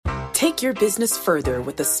Take your business further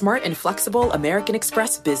with the smart and flexible American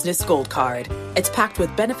Express Business Gold Card. It's packed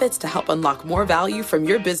with benefits to help unlock more value from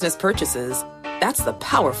your business purchases. That's the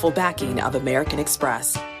powerful backing of American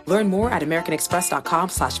Express. Learn more at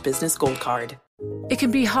americanexpress.com/businessgoldcard. It can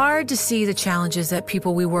be hard to see the challenges that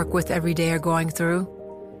people we work with every day are going through.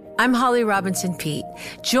 I'm Holly Robinson Pete.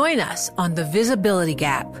 Join us on The Visibility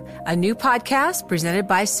Gap, a new podcast presented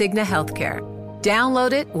by Cigna Healthcare.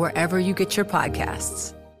 Download it wherever you get your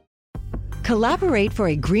podcasts. Collaborate for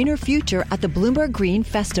a greener future at the Bloomberg Green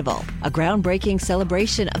Festival, a groundbreaking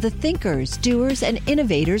celebration of the thinkers, doers, and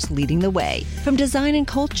innovators leading the way. From design and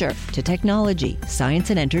culture to technology, science,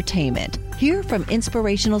 and entertainment. Hear from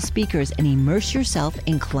inspirational speakers and immerse yourself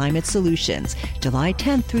in climate solutions. July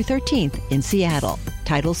 10th through 13th in Seattle.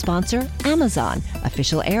 Title sponsor, Amazon.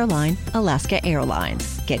 Official airline, Alaska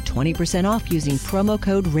Airlines. Get 20% off using promo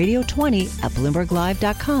code radio20 at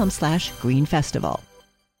BloombergLive.com/Green Festival.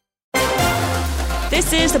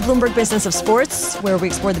 This is the Bloomberg Business of Sports, where we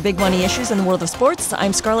explore the big money issues in the world of sports.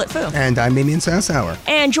 I'm Scarlett Fu. And I'm Mamian Sassower.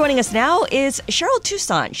 And joining us now is Cheryl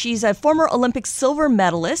Toussaint. She's a former Olympic silver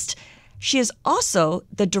medalist. She is also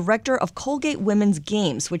the director of Colgate Women's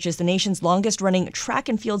Games, which is the nation's longest-running track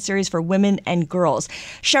and field series for women and girls.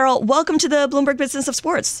 Cheryl, welcome to the Bloomberg Business of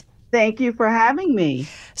Sports. Thank you for having me.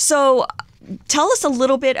 So tell us a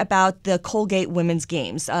little bit about the Colgate Women's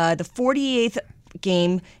Games. The 48th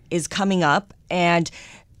game is coming up, and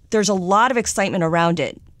there's a lot of excitement around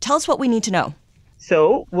it. Tell us what we need to know.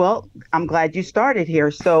 So, well, I'm glad you started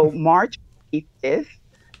here. So March 5th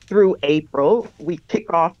through April, we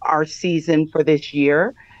kick off our season for this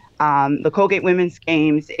year. The Colgate Women's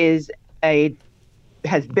Games has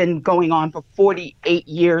been going on for 48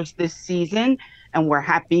 years this season, and we're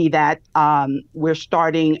happy that we're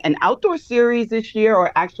starting an outdoor series this year,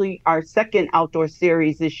 or actually our second outdoor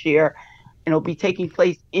series this year. And it'll be taking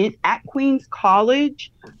place at Queens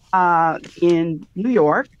College in New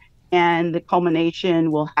York, and the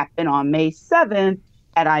culmination will happen on May 7th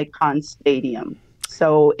at Icon Stadium.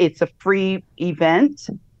 So it's a free event,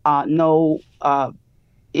 no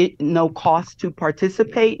cost to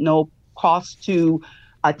participate, no cost to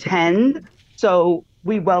attend. So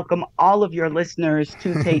we welcome all of your listeners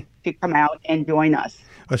to come out and join us.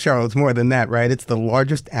 Well, Cheryl, it's more than that, right? It's the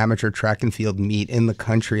largest amateur track and field meet in the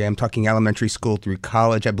country. I'm talking elementary school through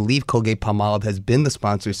college. I believe Colgate-Palmolive has been the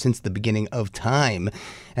sponsor since the beginning of time.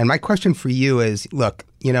 And my question for you is, look,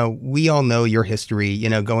 we all know your history,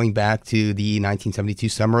 going back to the 1972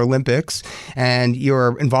 Summer Olympics and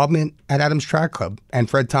your involvement at Adams Track Club and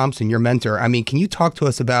Fred Thompson, your mentor. I mean, can you talk to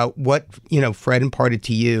us about what, Fred imparted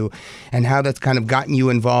to you and how that's kind of gotten you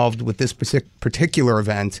involved with this particular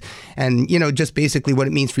event and, just basically what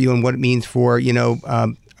it means for you and what it means for,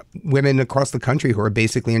 women across the country who are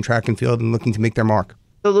basically in track and field and looking to make their mark?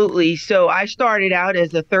 Absolutely. So I started out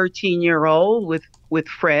as a 13-year-old with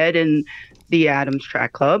Fred and the Adams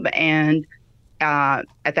Track Club. And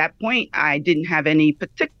at that point, I didn't have any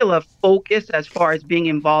particular focus as far as being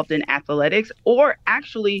involved in athletics, or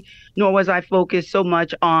actually, nor was I focused so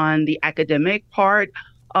much on the academic part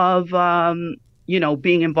of,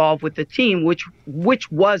 being involved with the team, which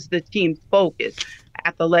was the team's focus.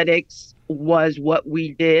 Athletics was what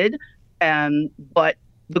we did, but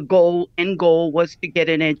the goal was to get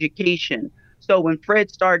an education. So when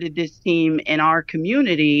Fred started this team in our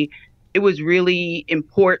community, it was really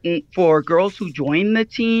important for girls who joined the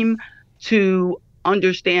team to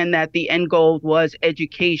understand that the end goal was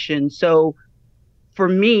education. So for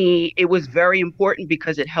me, it was very important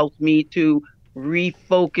because it helped me to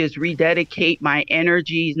refocus, rededicate my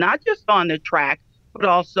energies, not just on the track, but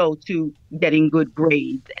also to getting good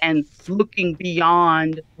grades and looking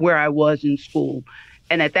beyond where I was in school.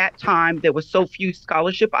 And at that time, there were so few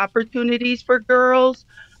scholarship opportunities for girls.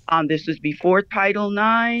 This was before Title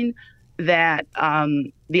IX, that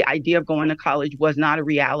the idea of going to college was not a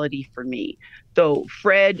reality for me. So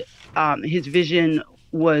Fred, his vision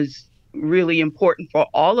was really important for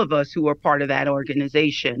all of us who were part of that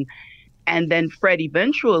organization. And then Fred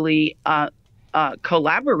eventually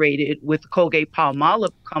collaborated with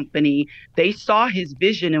Colgate-Palmolive Company. They saw his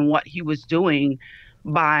vision and what he was doing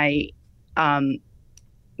by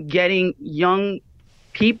getting young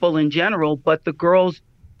people in general, but the girls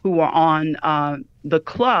who were on the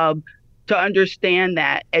club, to understand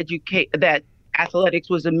that that athletics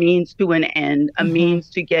was a means to an end, a means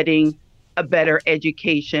to getting a better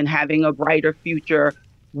education, having a brighter future,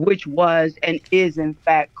 which was and is in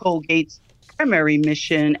fact Colgate's primary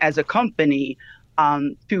mission as a company,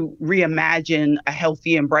 to reimagine a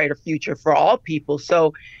healthy and brighter future for all people.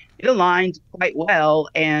 So it aligned quite well,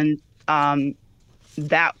 and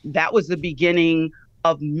that was the beginning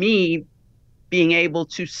of me being able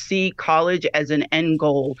to see college as an end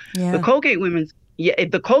goal. Yeah. The Colgate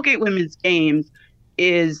Women's Games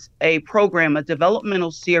is a program, a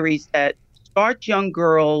developmental series that starts young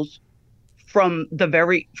girls from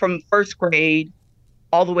first grade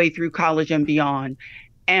all the way through college and beyond.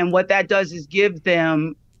 And what that does is give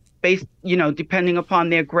them, depending upon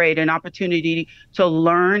their grade, an opportunity to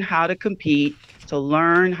learn how to compete, to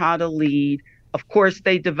learn how to lead. Of course,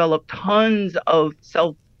 they develop tons of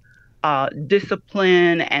self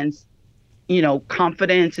discipline and,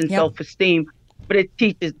 confidence and self-esteem, but it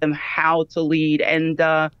teaches them how to lead. And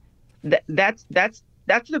that's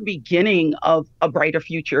the beginning of a brighter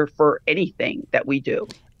future for anything that we do.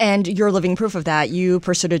 And you're living proof of that. You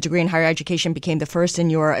pursued a degree in higher education, became the first in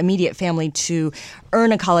your immediate family to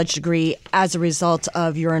earn a college degree as a result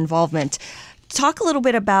of your involvement. Talk a little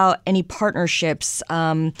bit about any partnerships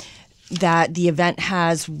that the event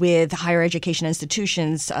has with higher education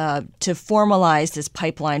institutions to formalize this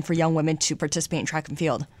pipeline for young women to participate in track and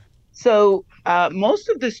field. So most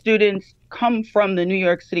of the students come from the New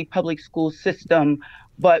York City public school system,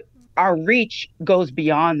 but our reach goes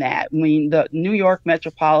beyond that. I mean, the New York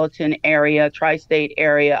metropolitan area, tri-state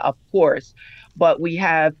area, of course, but we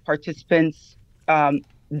have participants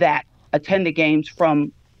that attend the games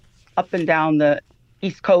from up and down the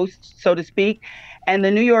East Coast, so to speak. And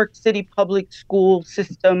the New York City public school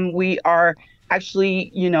system, we are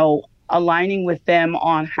actually, aligning with them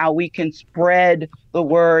on how we can spread the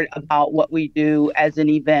word about what we do as an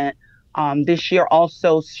event. This year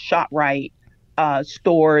also, ShotRite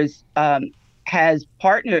stores has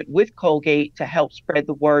partnered with Colgate to help spread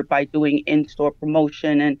the word by doing in-store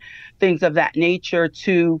promotion and things of that nature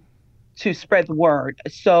to spread the word.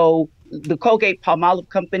 So the Colgate Palmolive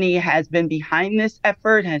Company has been behind this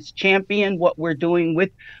effort, has championed what we're doing with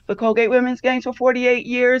the Colgate Women's Games for 48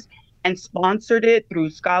 years and sponsored it through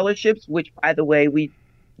scholarships, which, by the way,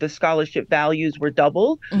 the scholarship values were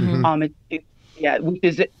doubled. Which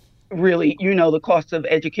is really, the cost of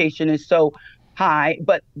education is so high.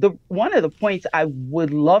 But one of the points I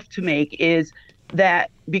would love to make is that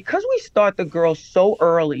because we start the girls so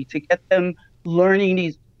early to get them learning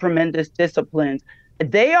these tremendous disciplines,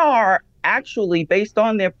 they are actually, based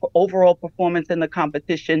on their overall performance in the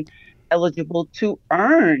competition, eligible to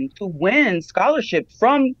win scholarships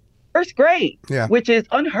from first grade, which is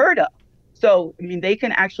unheard of. So, I mean, they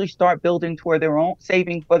can actually start building toward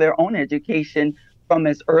saving for their own education from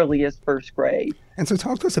as early as first grade. And so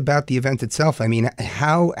talk to us about the event itself. I mean,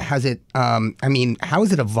 how has it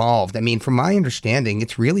evolved? I mean, from my understanding,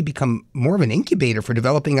 it's really become more of an incubator for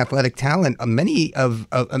developing athletic talent, many of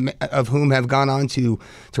whom have gone on to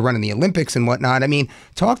run in the Olympics and whatnot. I mean,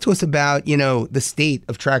 talk to us about, the state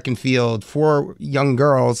of track and field for young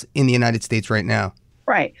girls in the United States right now.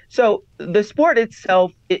 Right. So the sport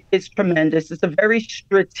itself is tremendous. It's a very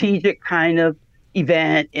strategic kind of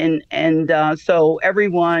event. And so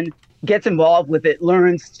everyone gets involved with it,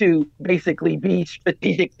 learns to basically be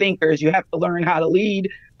strategic thinkers. You have to learn how to lead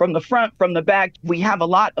from the front, from the back. We have a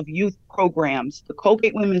lot of youth programs. The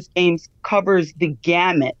Colgate Women's Games covers the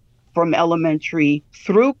gamut from elementary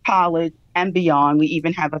through college and beyond. We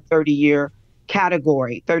even have a 30-year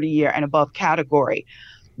and above category.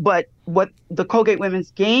 But what the Colgate Women's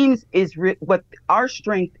Games is, what our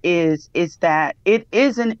strength is that it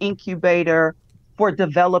is an incubator for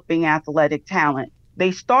developing athletic talent.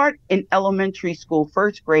 They start in elementary school,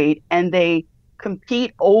 first grade, and they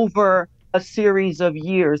compete over a series of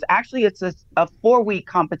years. Actually, it's a 4-week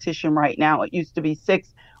competition right now. It used to be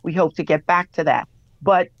 6. We hope to get back to that.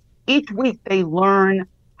 But each week they learn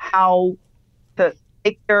how to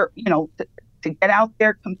take their, to get out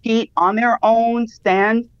there, compete on their own,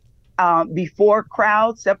 stand before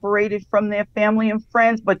crowds, separated from their family and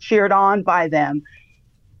friends, but cheered on by them.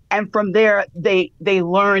 And from there, they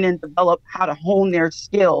learn and develop how to hone their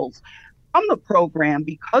skills. From the program,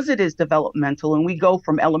 because it is developmental, and we go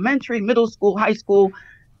from elementary, middle school, high school,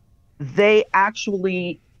 they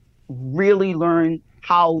actually really learn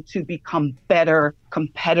how to become better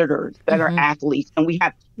competitors, better athletes. And we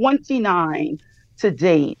have 29 to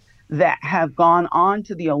date that have gone on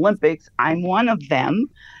to the Olympics. I'm one of them.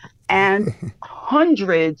 And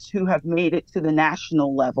hundreds who have made it to the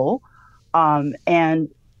national level and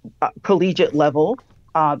collegiate level,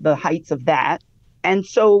 the heights of that. And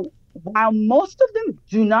so while most of them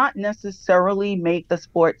do not necessarily make the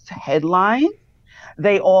sports headline,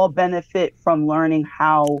 they all benefit from learning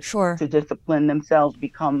how to discipline themselves,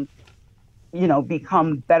 become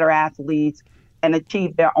better athletes, and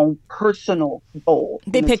achieve their own personal goal.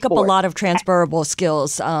 They pick up a lot of transferable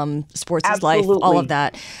skills, sports is life, all of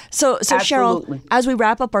that. So Cheryl, as we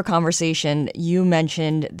wrap up our conversation, you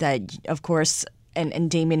mentioned that, of course,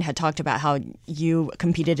 and Damien had talked about how you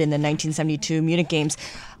competed in the 1972 Munich Games.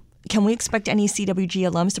 Can we expect any CWG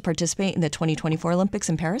alums to participate in the 2024 Olympics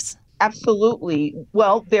in Paris? Absolutely.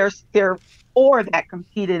 Well, there are 4 that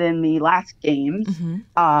competed in the last games, in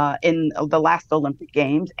the last Olympic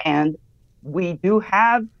Games, and we do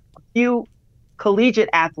have a few collegiate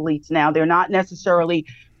athletes now. They're not necessarily,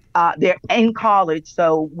 they're in college,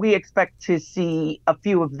 so we expect to see a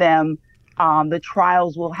few of them. The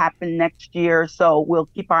trials will happen next year, so we'll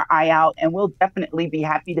keep our eye out, and we'll definitely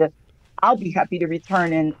I'll be happy to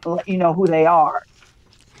return and let you know who they are.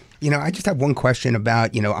 I just have one question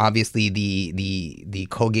about, obviously the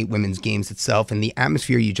Colgate Women's Games itself and the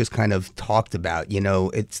atmosphere you just kind of talked about.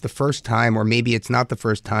 It's the first time, or maybe it's not the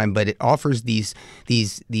first time, but it offers these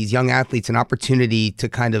young athletes an opportunity to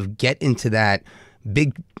kind of get into that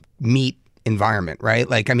big meet environment, right?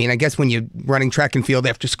 Like, I mean, I guess when you're running track and field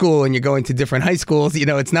after school and you're going to different high schools,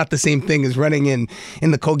 it's not the same thing as running in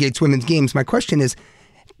the Colgate's Women's Games. My question is,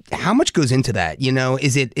 how much goes into that?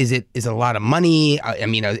 Is it a lot of money? I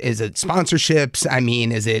mean, is it sponsorships? I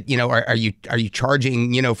mean, is it, are you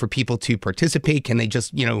charging, for people to participate? Can they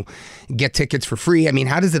just, get tickets for free? I mean,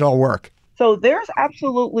 how does it all work? So there's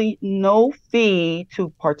absolutely no fee to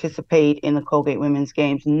participate in the Colgate Women's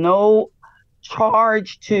Games, no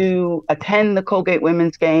charge to attend the Colgate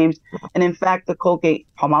Women's Games. And in fact, the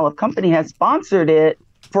Colgate-Palmolive Company has sponsored it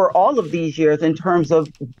for all of these years in terms of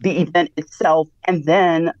the event itself, and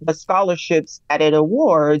then the scholarships that it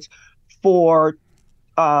awards for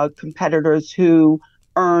competitors who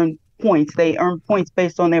earn points. They earn points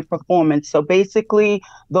based on their performance. So basically,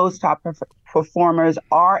 those top performers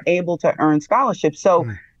are able to earn scholarships. So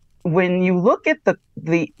when you look at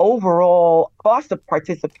the overall cost of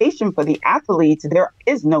participation for the athletes, there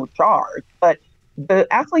is no charge. But the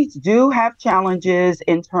athletes do have challenges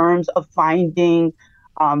in terms of finding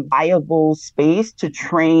viable space to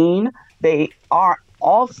train. They are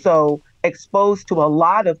also exposed to a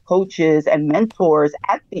lot of coaches and mentors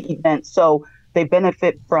at the event. So they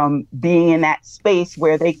benefit from being in that space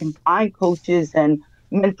where they can find coaches and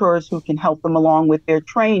mentors who can help them along with their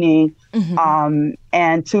training,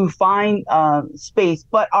 and to find space.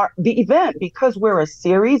 But the event, because we're a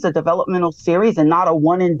developmental series and not a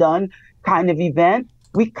one and done kind of event,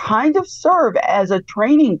 we kind of serve as a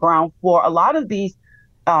training ground for a lot of these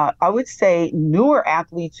I would say newer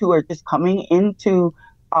athletes who are just coming into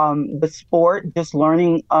the sport, just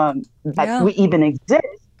learning that we even exist,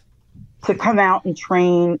 to come out and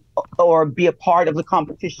train or be a part of the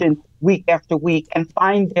competition week after week and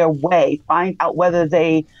find their way, find out whether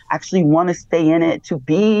they actually want to stay in it to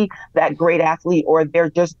be that great athlete, or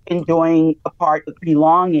they're just enjoying a part of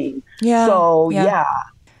belonging. Cheryl,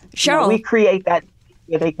 we create that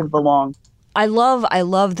where they can belong. I love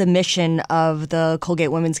the mission of the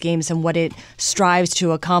Colgate Women's Games and what it strives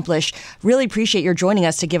to accomplish. Really appreciate your joining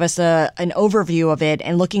us to give us an overview of it,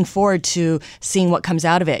 and looking forward to seeing what comes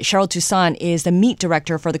out of it. Cheryl Toussaint is the meet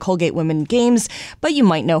director for the Colgate Women's Games, but you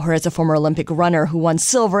might know her as a former Olympic runner who won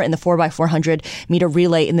silver in the 4x400 meter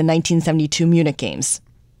relay in the 1972 Munich Games,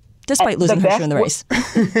 despite losing her shoe in the race.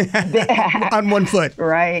 On one foot.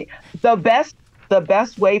 Right. The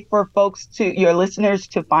best way for your listeners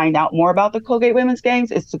to find out more about the Colgate Women's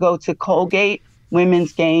Games is to go to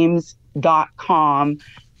colgatewomensgames.com.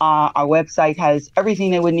 Our website has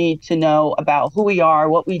everything they would need to know about who we are,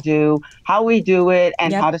 what we do, how we do it,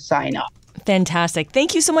 and how to sign up. Fantastic.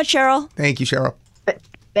 Thank you so much, Cheryl. Thank you, Cheryl.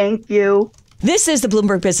 Thank you. This is the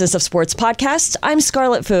Bloomberg Business of Sports podcast. I'm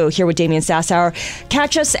Scarlett Fu, here with Damien Sassower.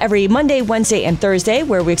 Catch us every Monday, Wednesday, and Thursday,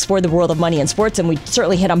 where we explore the world of money and sports, and we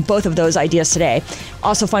certainly hit on both of those ideas today.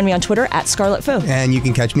 Also find me on Twitter at Scarlett Fu. And you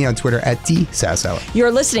can catch me on Twitter at @DSassower.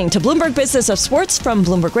 You're listening to Bloomberg Business of Sports from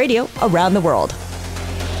Bloomberg Radio around the world.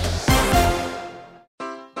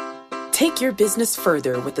 Take your business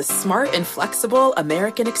further with the smart and flexible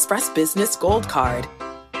American Express Business Gold Card.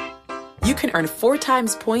 You can earn 4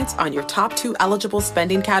 times points on your top 2 eligible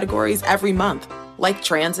spending categories every month, like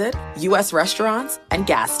transit, U.S. restaurants, and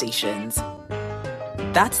gas stations.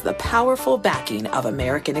 That's the powerful backing of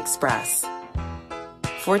American Express.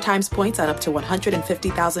 4 times points on up to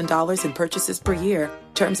 $150,000 in purchases per year.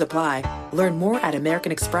 Terms apply. Learn more at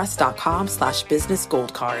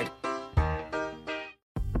americanexpress.com/businessgoldcard.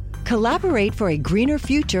 Collaborate for a greener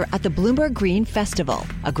future at the Bloomberg Green Festival,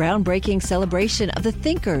 a groundbreaking celebration of the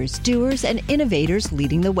thinkers, doers, and innovators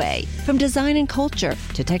leading the way. From design and culture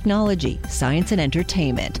to technology, science, and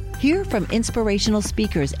entertainment. Hear from inspirational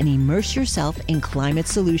speakers and immerse yourself in climate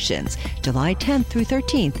solutions. July 10th through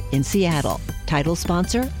 13th in Seattle. Title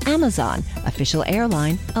sponsor, Amazon. Official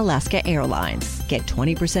airline, Alaska Airlines. Get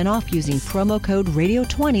 20% off using promo code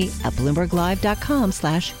radio20 at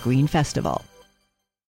BloombergLive.com/Green Festival.